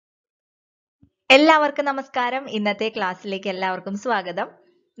എല്ലാവർക്കും നമസ്കാരം. ഇന്നത്തെ ക്ലാസ്സിലേക്ക് എല്ലാവർക്കും സ്വാഗതം.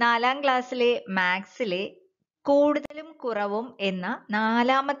 4ാം ക്ലാസ്സിലെ മാത്സിലെ കൂടുതലും കുറവും എന്ന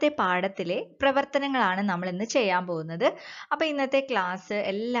 4ാമത്തെ പാഠത്തിലെ പ്രവർത്തനങ്ങളാണ് നമ്മൾ ഇന്ന് ചെയ്യാൻ പോകുന്നത്. അപ്പോൾ ഇന്നത്തെ ക്ലാസ്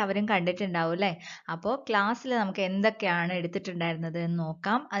എല്ലാവരും കണ്ടിട്ടുണ്ടാവും അല്ലേ? അപ്പോൾ ക്ലാസ്സിൽ നമുക്ക് എന്തൊക്കെയാണ് എടുത്തിട്ടുണ്ടായിരുന്നത് എന്ന്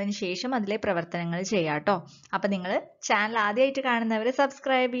നോക്കാം. അതിനുശേഷം അതിലെ പ്രവർത്തനങ്ങൾ ചെയ്യാം കേട്ടോ. അപ്പോൾ നിങ്ങൾ ചാനൽ ആദ്യമായിട്ട് കാണുന്നവർ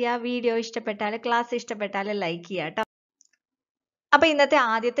സബ്സ്ക്രൈബ് ചെയ്യുക. വീഡിയോ ഇഷ്ടപ്പെട്ടാൽ, ക്ലാസ് ഇഷ്ടപ്പെട്ടാൽ ലൈക്ക് ചെയ്യുക കേട്ടോ. അപ്പൊ ഇന്നത്തെ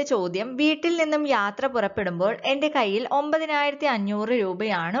ആദ്യത്തെ ചോദ്യം, വീട്ടിൽ നിന്നും യാത്ര പുറപ്പെടുമ്പോൾ എൻ്റെ കയ്യിൽ 9,500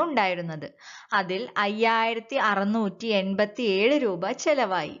 രൂപയാണ് ഉണ്ടായിരുന്നത്. അതിൽ 5,687 രൂപ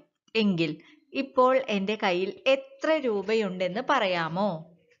ചെലവായി. എങ്കിൽ ഇപ്പോൾ എൻ്റെ കയ്യിൽ എത്ര രൂപയുണ്ടെന്ന് പറയാമോ?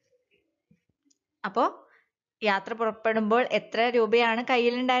 അപ്പോ യാത്ര പുറപ്പെടുമ്പോൾ എത്ര രൂപയാണ്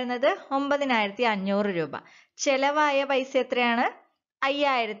കയ്യിലുണ്ടായിരുന്നത്? 9,500 രൂപ. ചെലവായ പൈസ എത്രയാണ്?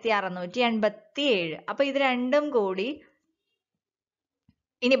 5,687. അപ്പൊ ഇത് രണ്ടും കൂടി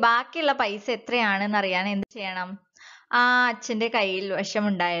ഇനി ബാക്കിയുള്ള പൈസ എത്രയാണെന്ന് അറിയാൻ എന്ത് ചെയ്യണം? അച്ഛൻ്റെ കയ്യിൽ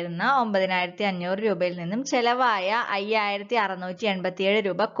വശമുണ്ടായിരുന്ന 9,500 രൂപയിൽ നിന്നും ചെലവായ 5,687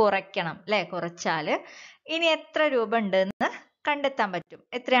 രൂപ കുറയ്ക്കണം അല്ലെ? കുറച്ചാല് ഇനി എത്ര രൂപ ഉണ്ടെന്ന് കണ്ടെത്താൻ പറ്റും.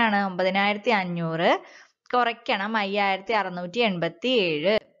 എത്രയാണ്? 9,500 കുറയ്ക്കണം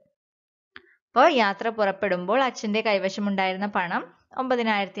 5,687. അപ്പോൾ യാത്ര പുറപ്പെടുമ്പോൾ അച്ഛൻ്റെ കൈവശമുണ്ടായിരുന്ന പണം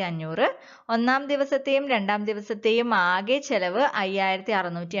 9,500. ഒന്നാം ദിവസത്തെയും രണ്ടാം ദിവസത്തെയും ആകെ ചെലവ്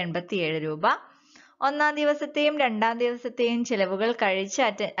 5,687 രൂപ. ഒന്നാം ദിവസത്തെയും രണ്ടാം ദിവസത്തെയും ചെലവുകൾ കഴിച്ച്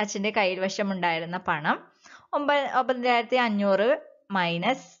അച്ഛൻ്റെ കൈവശമുണ്ടായിരുന്ന പണം 9,500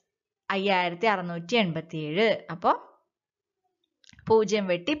 മൈനസ് 5,687. അപ്പോൾ 0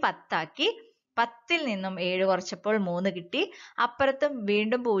 വെട്ടി 10 ആക്കി. 10ൽ നിന്നും 7 കുറച്ചപ്പോൾ 3 കിട്ടി. അപ്പുറത്തും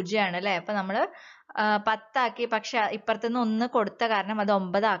വീണ്ടും 0 ആണ് അല്ലെ? അപ്പൊ നമ്മള് 10 ആക്കി. പക്ഷെ ഇപ്പുറത്തുനിന്ന് 1 കൊടുത്ത കാരണം അത്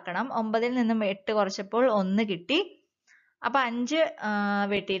 9 ആക്കണം. 9ൽ നിന്നും 8 കുറച്ചപ്പോൾ 1 കിട്ടി. അപ്പൊ 5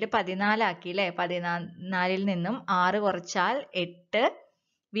 വെട്ടിയിട്ട് 14 ആക്കി അല്ലെ? 14ൽ നിന്നും 6 കുറച്ചാൽ 8.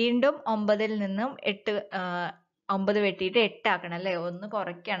 വീണ്ടും 9ൽ നിന്നും 9 വെട്ടിയിട്ട് 8 ആക്കണം അല്ലെ? 1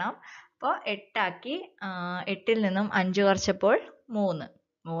 കുറയ്ക്കണം. അപ്പോൾ 8 ആക്കി. 8ൽ നിന്നും 5 കുറച്ചപ്പോൾ 3.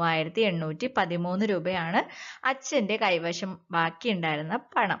 3,813 രൂപയാണ് അച്ഛൻ്റെ കൈവശം ബാക്കിയുണ്ടായിരുന്ന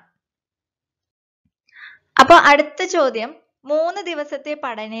പണം. അപ്പൊ അടുത്ത ചോദ്യം, 3 ദിവസത്തെ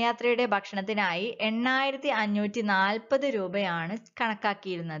പഠനയാത്രയുടെ ഭക്ഷണത്തിനായി 8,540 രൂപയാണ്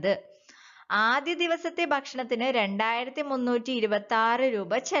കണക്കാക്കിയിരുന്നത്. ആദ്യ ദിവസത്തെ ഭക്ഷണത്തിന് 2,326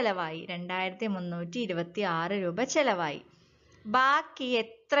 രൂപ ചെലവായി. 2,326 രൂപ ചെലവായി. ബാക്കി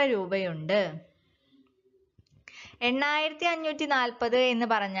എത്ര രൂപയുണ്ട്? 8,540 എന്ന്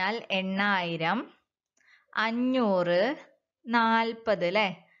പറഞ്ഞാൽ 8,000, 500, 40 അല്ലെ?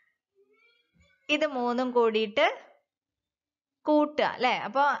 ഇത് മൂന്നും കൂടിയിട്ട് കൂട്ടുക അല്ലെ?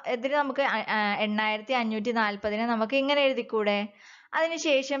 അപ്പൊ ഇതിന് നമുക്ക് 8,540 നമുക്ക് ഇങ്ങനെ എഴുതിക്കൂടെ?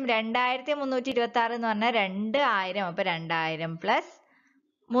 അതിനുശേഷം 2,326 എന്ന് പറഞ്ഞാൽ 2,000. അപ്പൊ 2,000 പ്ലസ്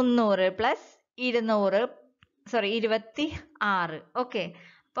 300 പ്ലസ് 26. ഓക്കെ.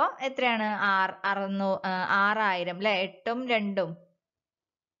 അപ്പൊ എത്രയാണ്? 6,000 അല്ലെ? 8ഉം 2ഉം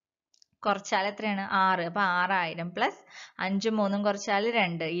കുറച്ചാൽ എത്രയാണ്? 6. അപ്പൊ 6,000 പ്ലസ് 5ഉം 3ഉം കുറച്ചാൽ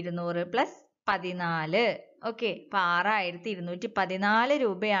 2. 200 പ്ലസ് 14. ഓക്കെ. അപ്പൊ 6,214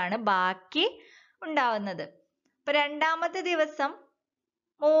 രൂപയാണ് ബാക്കി ഉണ്ടാവുന്നത്. അപ്പൊ രണ്ടാമത്തെ ദിവസം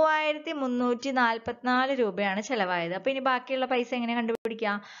 3,344 രൂപയാണ് ചെലവായത്. അപ്പൊ ഇനി ബാക്കിയുള്ള പൈസ എങ്ങനെ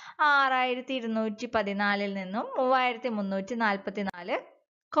കണ്ടുപിടിക്കാം? 6,214ൽ നിന്നും 3,344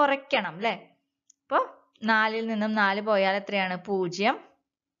 കുറയ്ക്കണം അല്ലെ? അപ്പൊ 4ൽ നിന്നും 4 പോയാൽ എത്രയാണ്? 0.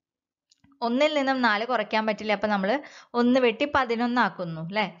 1ൽ നിന്നും 4 കുറയ്ക്കാൻ പറ്റില്ല. അപ്പൊ നമ്മൾ 1 വെട്ടി 11 ആക്കുന്നു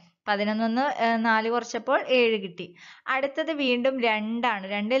അല്ലെ? 11 4 കുറച്ചപ്പോൾ 7 കിട്ടി. അടുത്തത് വീണ്ടും 2 ആണ്.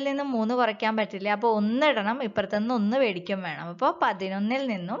 2ൽ നിന്നും 3 കുറയ്ക്കാൻ പറ്റില്ല. അപ്പൊ 1 ഇടണം. ഇപ്പുറത്തുനിന്ന് 1 മേടിക്കും വേണം. അപ്പൊ 11ൽ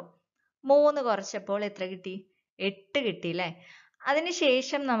നിന്നും 3 കുറച്ചപ്പോൾ എത്ര കിട്ടി? 8 കിട്ടി അല്ലെ?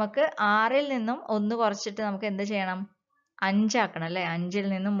 അതിനുശേഷം നമുക്ക് 6ൽ നിന്നും 1 കുറച്ചിട്ട് നമുക്ക് എന്ത് ചെയ്യണം? 5 ആക്കണം അല്ലെ? 5ൽ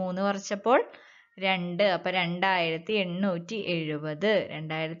നിന്നും 3 കുറച്ചപ്പോൾ 2. അപ്പൊ 2,870.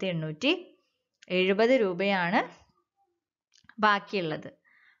 2,870 രൂപയാണ് ബാക്കിയുള്ളത്.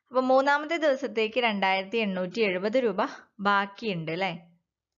 അപ്പൊ മൂന്നാമത്തെ ദിവസത്തേക്ക് 2,870 രൂപ ബാക്കിയുണ്ട് അല്ലെ?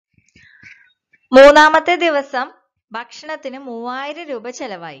 മൂന്നാമത്തെ ദിവസം ഭക്ഷണത്തിന് 3,000 രൂപ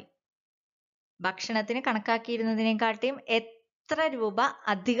ചെലവായി. ഭക്ഷണത്തിന് കണക്കാക്കിയിരുന്നതിനെക്കാട്ടിയും എത്ര രൂപ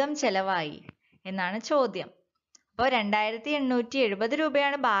അധികം ചെലവായി എന്നാണ് ചോദ്യം. അപ്പോൾ 2,870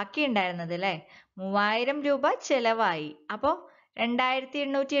 രൂപയാണ് ബാക്കി ഉണ്ടായിരുന്നത് അല്ലെ? 3,000 രൂപ ചെലവായി. അപ്പോൾ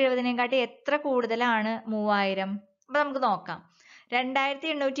 2,870 എത്ര കൂടുതലാണ് 3,000? അപ്പൊ നമുക്ക് നോക്കാം.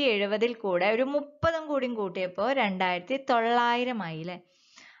 2,870ൽ കൂടെ ഒരു 30 കൂടി കൂട്ടിയപ്പോൾ 2,900 ആയി അല്ലെ?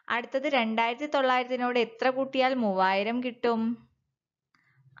 അടുത്തത് 2,900 എത്ര കൂട്ടിയാൽ 3,000 കിട്ടും?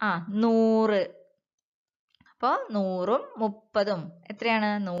 100 അപ്പോൾ 100ഉം 30ഉം എത്രയാണ്?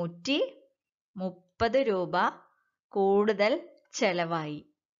 130 രൂപ കൂടുതൽ ചെലവായി.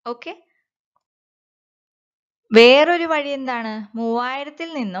 ഓക്കെ, വേറൊരു വഴി എന്താണ്?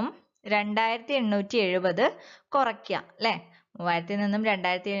 3000-ൽ നിന്നും 2870 കുറയ്ക്കുക അല്ലെ? 3000-ൽ നിന്നും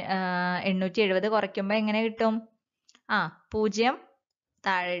 2870 കുറയ്ക്കുമ്പോൾ എങ്ങനെ കിട്ടും? 0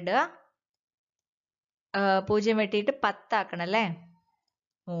 താഴെ ഇടുക, 0 വെട്ടിയിട്ട് 10 ആക്കണം അല്ലേ?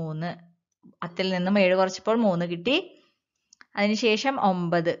 3, 10-ൽ നിന്നും 7 കുറച്ചപ്പോൾ 3 കിട്ടി. അതിനുശേഷം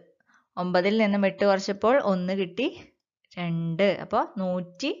 9, 9-ൽ നിന്നും 8 കുറച്ചപ്പോൾ 1 കിട്ടി, 2. അപ്പോൾ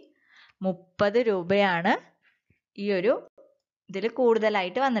 130 രൂപയാണ് ഈ ഒരു ഇതിൽ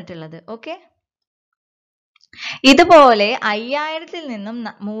കൂടുതലായിട്ട് വന്നിട്ടുള്ളത്. ഓക്കെ, ഇതുപോലെ 5000-ൽ നിന്നും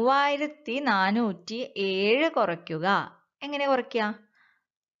 3407 കുറയ്ക്കുക. എങ്ങനെ കുറയ്ക്കുക?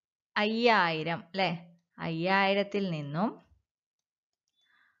 5000 അല്ലെ? 5000-ൽ നിന്നും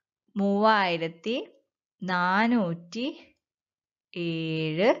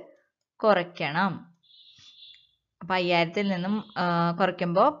 3407 കുറയ്ക്കണം. അപ്പൊ 5000-ൽ നിന്നും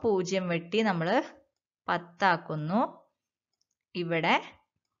കുറയ്ക്കുമ്പോൾ 0 വെട്ടി നമ്മൾ 10 ആക്കുന്നു, ഇവിടെ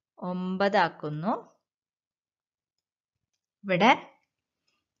 9 ആക്കുന്നു, ഇവിടെ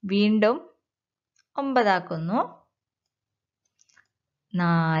വീണ്ടും 9 ആക്കുന്നു,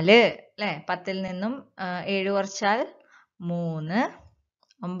 4 അല്ലെ? 10-ൽ നിന്നും 7 കുറച്ചാൽ 3,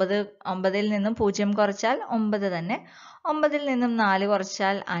 9-ൽ നിന്നും 0 കുറച്ചാൽ 9 തന്നെ, 9-ൽ നിന്നും 4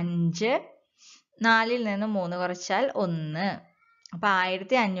 കുറച്ചാൽ 5, 4-ൽ നിന്നും 3 കുറച്ചാൽ 1. അപ്പൊ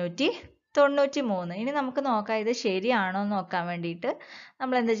 1593. ഇനി നമുക്ക് നോക്കാം ഇത് ശരിയാണോ എന്ന് നോക്കാൻ വേണ്ടിയിട്ട്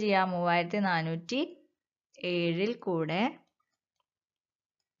നമ്മൾ എന്താ ചെയ്യാം? 3407-ൽ കൂടെ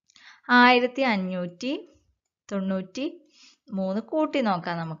 1593 കൂട്ടി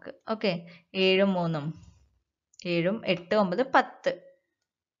നോക്കാം നമുക്ക്. ഓക്കെ, 7ഉം 3ഉം 7ഉം 8, 9, 10,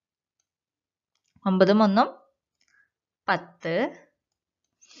 9ഉം 1ഉം 10,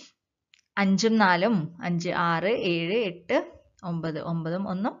 5ഉം 4ഉം 5, 6, 7, 8, 9, 9ഉം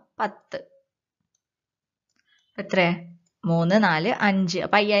 1ഉം 10. എത്ര? 3, 4, 5.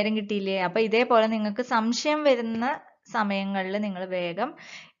 അപ്പൊ 5000 കിട്ടിയില്ലേ? അപ്പൊ ഇതേപോലെ നിങ്ങൾക്ക് സംശയം വരുന്ന സമയങ്ങളിൽ നിങ്ങൾ വേഗം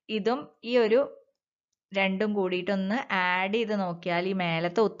ഇതും ഈ ഒരു രണ്ടും കൂടിയിട്ടൊന്ന് ആഡ് ചെയ്ത് നോക്കിയാൽ ഈ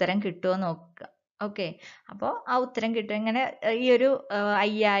മേലത്തെ ഉത്തരം കിട്ടുമോ നോക്കുക. ഓക്കെ, അപ്പോൾ ആ ഉത്തരം കിട്ടും. ഇങ്ങനെ ഈ ഒരു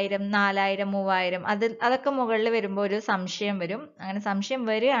 5000, 4000, 3000 അതൊക്കെ മുകളിൽ വരുമ്പോൾ ഒരു സംശയം വരും. അങ്ങനെ സംശയം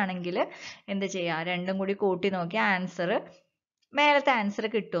വരികയാണെങ്കിൽ എന്ത് ചെയ്യുക? രണ്ടും കൂടി കൂട്ടി നോക്കി മേലത്തെ ആൻസർ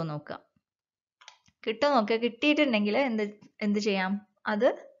കിട്ടുമോ നോക്കുക. കിട്ടുമോ നോക്കുക. കിട്ടിയിട്ടുണ്ടെങ്കിൽ എന്ത് ചെയ്യാം? അത്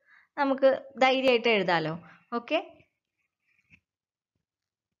നമുക്ക് ധൈര്യമായിട്ട് എഴുതാലോ. ഓക്കെ,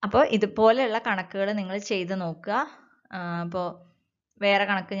 അപ്പോൾ ഇതുപോലെയുള്ള കണക്കുകൾ നിങ്ങൾ ചെയ്ത് നോക്കുക. അപ്പോൾ വേറെ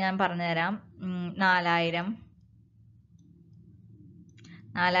കണക്ക് ഞാൻ പറഞ്ഞുതരാം.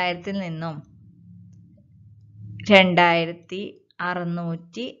 4000-ൽ നിന്നും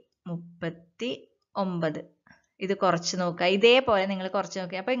 2639 ഇത് കുറച്ച് നോക്കുക. ഇതേപോലെ നിങ്ങൾ കുറച്ച്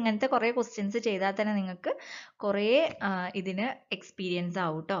നോക്കുക. അപ്പോൾ ഇങ്ങനത്തെ കുറേ ക്വസ്റ്റ്യൻസ് ചെയ്താൽ തന്നെ നിങ്ങൾക്ക് കുറേ ഇതിന് എക്സ്പീരിയൻസ്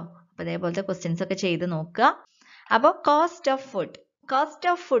ആവും കേട്ടോ. അപ്പോൾ ഇതേപോലത്തെ ക്വസ്റ്റ്യൻസ് ഒക്കെ ചെയ്ത് നോക്കുക. അപ്പോൾ cost of food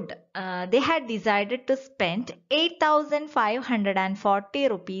they had decided to spend 8540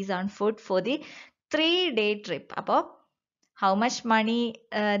 rupees on food for the 3-day trip. അപ്പോൾ how much money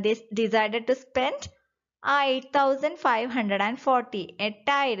they decided to spend? 8540,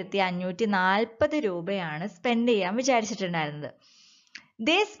 8540 രൂപയാണ് സ്പെൻഡ് ചെയ്യാൻ വിചാരിച്ചിട്ടുണ്ടായിരുന്നത്.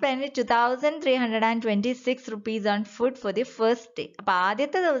 They spent 2326 rupees on food for the first day. അപ്പോൾ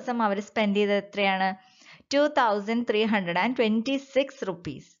ആദ്യത്തെ ദിവസം അവർ spend ചെയ്തത് എത്രയാണ്? 2326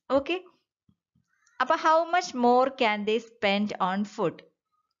 rupees. Okay. അപ്പോൾ how much more can they spend on food?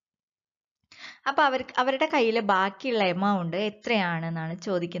 അപ്പോൾ അവരുടെ കയ്യിൽ ബാക്കിയുള്ള എമൗണ്ട് എത്രയാണെന്നാണ്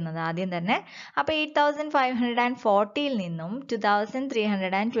ചോദിക്കുന്നത് ആദ്യം തന്നെ. അപ്പോൾ 8540-ൽ നിന്നും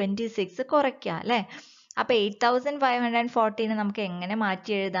 2326 കുറയ്ക്കുക അല്ലേ? അപ്പോൾ 8540-നെ നമുക്ക് എങ്ങനെ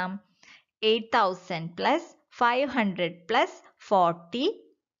മാറ്റി എഴുതാം? 8000 പ്ലസ് 500 പ്ലസ് 40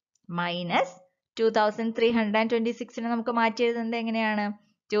 മൈനസ് 2326-നെ നമുക്ക് മാറ്റി എഴുതുന്നത് എങ്ങനെയാണ്?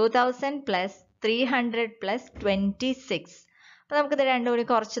 2000 പ്ലസ് 300 പ്ലസ് 26. അപ്പോൾ നമുക്കിത് രണ്ടും കൂടി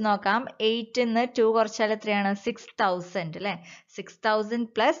കുറച്ച് നോക്കാം. 8-ന്ന് 2 കുറച്ചാൽ എത്രയാണ്? 6000 അല്ലേ? 6000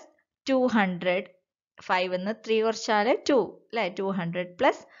 പ്ലസ് 200, 5-ന്ന് 3 കുറച്ചാൽ 2 അല്ലേ? 200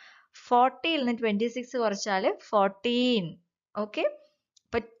 പ്ലസ് 40-ൽ നിന്ന് 26 കുറച്ചാൽ 14. ഓക്കെ,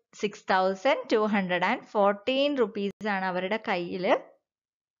 അപ്പൊ 6214 rupees ആണ് അവരുടെ കയ്യിൽ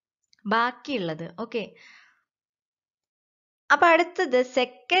ബാക്കിയുള്ളത്. ഓക്കെ, അപ്പൊ അടുത്തത്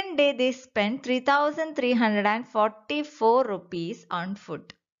second day they spent 3344 rupees on food.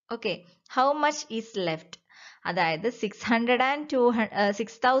 Okay, how much is left? അതായത്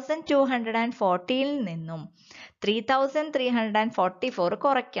 6240 നിന്നും 3344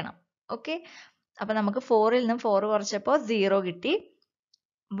 കുറയ്ക്കണം. ഓക്കെ, അപ്പൊ നമുക്ക് 4 നിന്നും 4 കുറച്ചപ്പോൾ 0 കിട്ടി.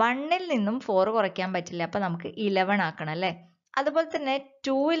 1 നിന്നും 4 കുറയ്ക്കാൻ പറ്റില്ല, അപ്പൊ നമുക്ക് 11 ആക്കണം അല്ലേ. അതുപോലെ തന്നെ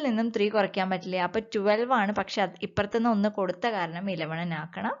 2 നിന്നും 3 കുറയ്ക്കാൻ പറ്റില്ല, അപ്പൊ 12 ആണ്. പക്ഷെ ഇപ്പുറത്തുനിന്ന് 1 കൊടുത്ത കാരണം 11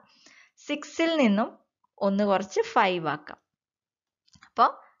 ആക്കണം. 6 നിന്നും 1 കുറച്ച് 5 ആക്കാം. അപ്പോൾ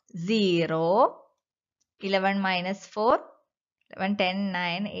 0, 11 minus 4, 11, 10,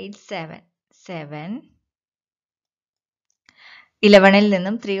 9, 8, 7, 7. 11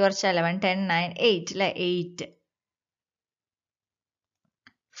 നിന്നും 3 കുറച്ച് 11, 10, 9, 8 അല്ലേ, 8.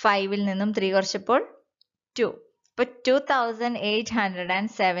 5 നിന്നും 3 കുറച്ചപ്പോൾ 2. അപ്പോൾ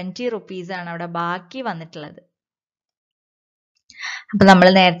 2870 റുപ്പീസ് ആണ് അവിടെ ബാക്കി വന്നിട്ടുള്ളത്. അപ്പൊ നമ്മൾ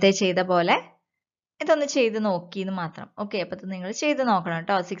നേരത്തെ ചെയ്ത പോലെ ഇതൊന്ന് ചെയ്ത് നോക്കിയെന്ന് മാത്രം. ഓക്കെ, അപ്പൊ നിങ്ങൾ ചെയ്ത് നോക്കണം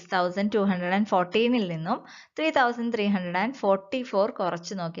കേട്ടോ. 6214 നിന്നും 3344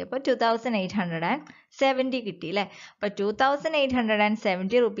 കുറച്ച് നോക്കിയപ്പോൾ 2870 കിട്ടി അല്ലേ. അപ്പൊ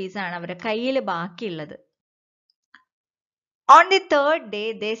 2870 റുപ്പീസ് ആണ് അവരുടെ കയ്യിൽ ബാക്കിയുള്ളത്. On the third day,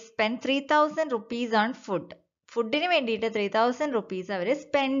 they spent 3000 rupees on food. ഫുഡിന് വേണ്ടിയിട്ട് 3000 റുപ്പീസ് അവർ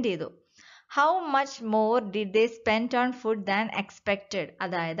സ്പെൻഡ് ചെയ്തു. How much more did they spend on food than expected?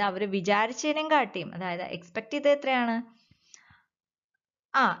 അതായത് അവർ വിചാരിച്ചതിനും കാട്ടിയും, അതായത് എക്സ്പെക്ട് ചെയ്തത് എത്രയാണ്?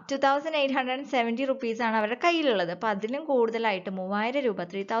 2870 റുപ്പീസ് ആണ് അവരുടെ കയ്യിലുള്ളത്. അപ്പൊ അതിലും കൂടുതലായിട്ട് 3000 രൂപ,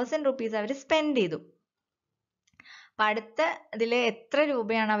 3000 റുപ്പീസ് അവർ സ്പെൻഡ് ചെയ്തു. അപ്പൊ അടുത്ത ഇതിൽ എത്ര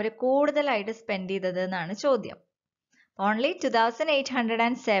രൂപയാണ് അവർ കൂടുതലായിട്ട് സ്പെൻഡ് ചെയ്തത് എന്നാണ് ചോദ്യം. ഓൺലി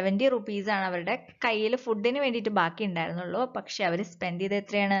 2870 റുപ്പീസ് ആണ് അവരുടെ കയ്യിൽ ഫുഡിന് വേണ്ടിയിട്ട് ബാക്കി ഉണ്ടായിരുന്നുള്ളൂ. പക്ഷെ അവർ സ്പെൻഡ് ചെയ്തത്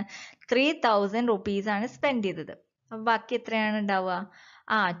എത്രയാണ്? 3000 റുപ്പീസ് ആണ് സ്പെൻഡ് ചെയ്തത്. അപ്പൊ ബാക്കി എത്രയാണ് ഉണ്ടാവുക?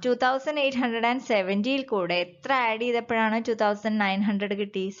 2870 കൂടെ എത്ര ആഡ് ചെയ്തപ്പോഴാണ് 2900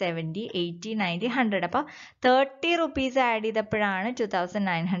 കിട്ടി? 70, 80, 90, 100. അപ്പൊ 30 റുപ്പീസ് ആഡ് ചെയ്തപ്പോഴാണ്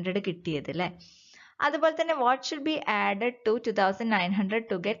 2900 കിട്ടിയത് അല്ലേ. അതുപോലെ തന്നെ what should be added to 2900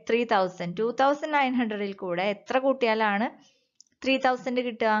 to get 3000? 2900 കൂടെ എത്ര കൂട്ടിയാലാണ് 3000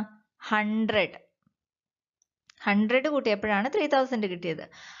 കിട്ടുക? 100 കൂട്ടിയപ്പോഴാണ് 3000 കിട്ടിയത്.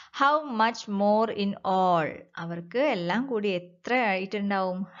 How much more in all? അവർക്ക് എല്ലാം കൂടി എത്ര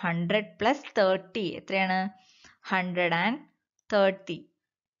ആയിട്ടുണ്ടാവും? 100 പ്ലസ് 30 എത്രയാണ്? 130.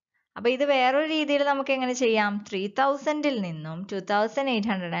 അപ്പൊ ഇത് വേറൊരു രീതിയിൽ നമുക്ക് എങ്ങനെ ചെയ്യാം? 3000 നിന്നും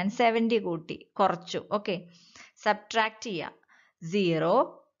 2870 കൂട്ടി കുറച്ചു. ഓക്കെ, സബ്ട്രാക്ട് ചെയ്യാം. 0,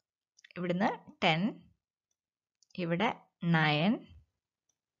 ഇവിടുന്ന് 10, ഇവിടെ 9,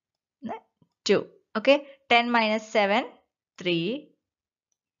 2. Okay, 10 minus 7, 3,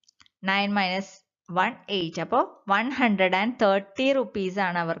 9 minus 1, 8. അപ്പോൾ 130 റുപ്പീസ്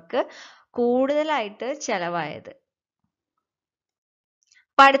ആണ് അവർക്ക് കൂടുതലായിട്ട് ചെലവായത്.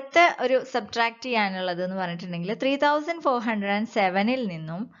 അപ്പൊ അടുത്ത ഒരു സബ്ട്രാക്ട് ചെയ്യാനുള്ളത് എന്ന് പറഞ്ഞിട്ടുണ്ടെങ്കിൽ 3407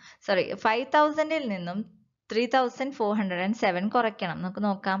 നിന്നും 5000 നിന്നും 3407 കുറയ്ക്കണം. നമുക്ക്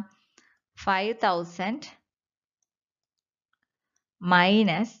നോക്കാം. 5000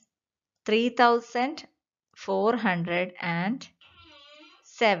 മൈനസ്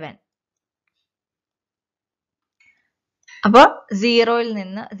 3407. അപ്പോൾ 0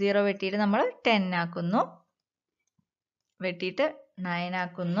 നിന്ന് 0 വെട്ടിയിട്ട് നമ്മൾ 10 ആക്കുന്നു, വെട്ടിയിട്ട് 9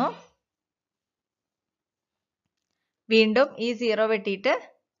 ആക്കുന്നു, വീണ്ടും ഈ 0 വെട്ടിയിട്ട്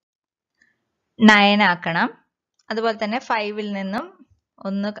 9 ആക്കണം. അതുപോലെ തന്നെ 5 നിന്നും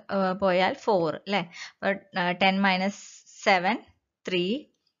 1 പോയാൽ 4 അല്ലേ. 10 മൈനസ് 7, 3,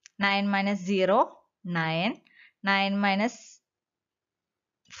 9 മൈനസ് 0, 9, 9 മൈനസ്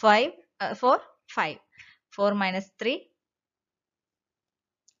 4, 5, 4 മൈനസ് 3,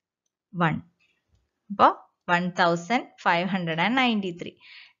 1. അപ്പോൾ 1593.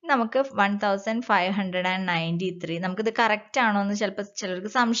 നമുക്ക് 1593 നമുക്കിത് കറക്റ്റ് ആണോ എന്ന് ചിലപ്പോൾ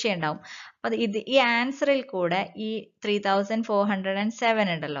ചിലർക്ക് സംശയം ഉണ്ടാവും. അപ്പൊ ഇത് ഈ ആൻസറിൽ കൂടെ ഈ 3407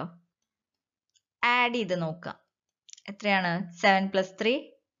 ഉണ്ടല്ലോ, ആഡ് ചെയ്ത് നോക്കാം. എത്രയാണ്? 7 പ്ലസ് 3,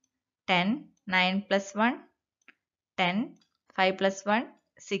 10, 9 പ്ലസ് 1, 10, 5 പ്ലസ് 1,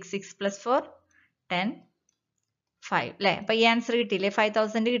 6, 6 പ്ലസ് 4, 10, 5 അല്ലേ. അപ്പൊ ഈ ആൻസർ കിട്ടിയില്ലേ?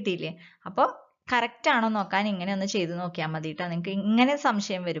 5000 കിട്ടിയില്ലേ? അപ്പോൾ കറക്റ്റ് ആണോ നോക്കാൻ ഇങ്ങനെ ഒന്ന് ചെയ്ത് നോക്കിയാൽ മതി കേട്ടോ, നിങ്ങൾക്ക് ഇങ്ങനെ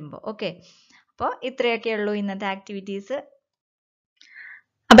സംശയം വരുമ്പോൾ. ഓക്കെ, അപ്പോൾ ഇത്രയൊക്കെ ഉള്ളൂ ഇന്നത്തെ ആക്ടിവിറ്റീസ്.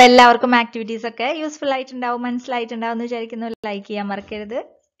 അപ്പൊ എല്ലാവർക്കും ആക്ടിവിറ്റീസ് ഒക്കെ യൂസ്ഫുൾ ആയിട്ടുണ്ടാവും, മനസ്സിലായിട്ടുണ്ടാവും എന്ന് വിചാരിക്കുന്നു. ലൈക്ക് ചെയ്യാൻ മറക്കരുത്,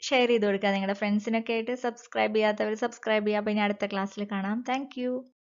 ഷെയർ ചെയ്ത് കൊടുക്കുക നിങ്ങളുടെ ഫ്രണ്ട്സിനൊക്കെ ആയിട്ട്. സബ്സ്ക്രൈബ് ചെയ്യാത്തവർ സബ്സ്ക്രൈബ് ചെയ്യുക. അപ്പൊ ഇനി അടുത്ത ക്ലാസ്സിൽ കാണാം. Thank you.